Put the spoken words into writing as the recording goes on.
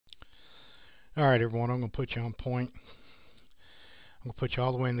Alright everyone, I'm going to put you on point. I'm going to put you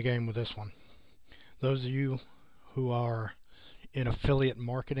all the way in the game with this one. Those of you who are in affiliate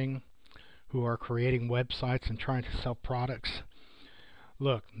marketing, who are creating websites and trying to sell products,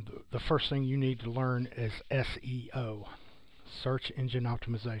 look, the first thing you need to learn is SEO, search engine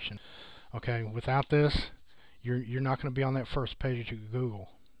optimization. Okay, without this, you're not going to be on that first page of Google.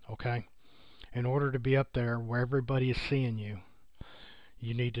 Okay, in order to be up there where everybody is seeing you,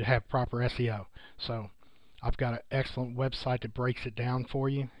 you need to have proper SEO. So I've got an excellent website that breaks it down for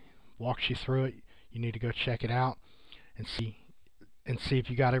you, walks you through it. You need to go check it out and see if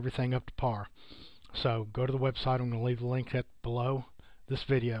you got everything up to par. So go to the website. I'm going to leave the link below this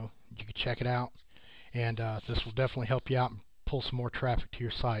video. You can check it out, and this will definitely help you out and pull some more traffic to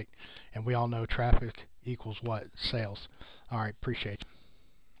your site. And we all know traffic equals what? Sales. All right, appreciate you.